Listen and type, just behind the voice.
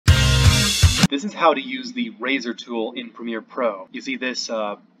This is how to use the razor tool in Premiere Pro. You see this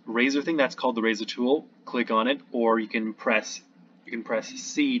razor thing? That's called the razor tool. Click on it, or you can press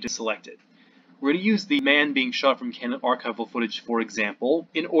C to select it. We're going to use the man being shot from Canon archival footage, for example.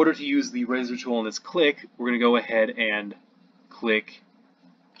 In order to use the razor tool on this click, we're going to go ahead and click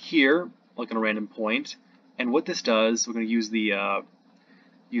here, like on a random point. And what this does, we're going to use the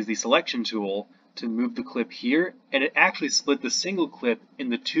selection tool to move the clip here, and it actually split the single clip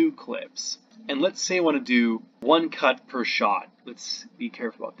into 2 clips. And let's say I want to do 1 cut per shot. Let's be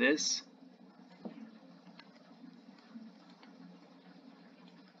careful about this.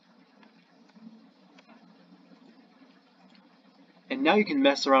 And now you can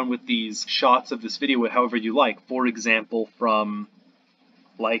mess around with these shots of this video however you like. For example, from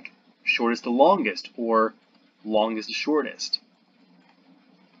like shortest to longest, or longest to shortest.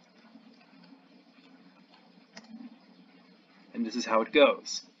 And this is how it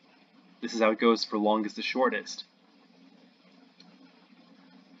goes. This is how it goes for longest to shortest.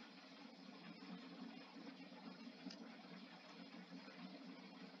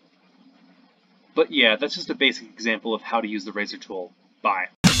 But yeah, that's just a basic example of how to use the razor tool. Bye.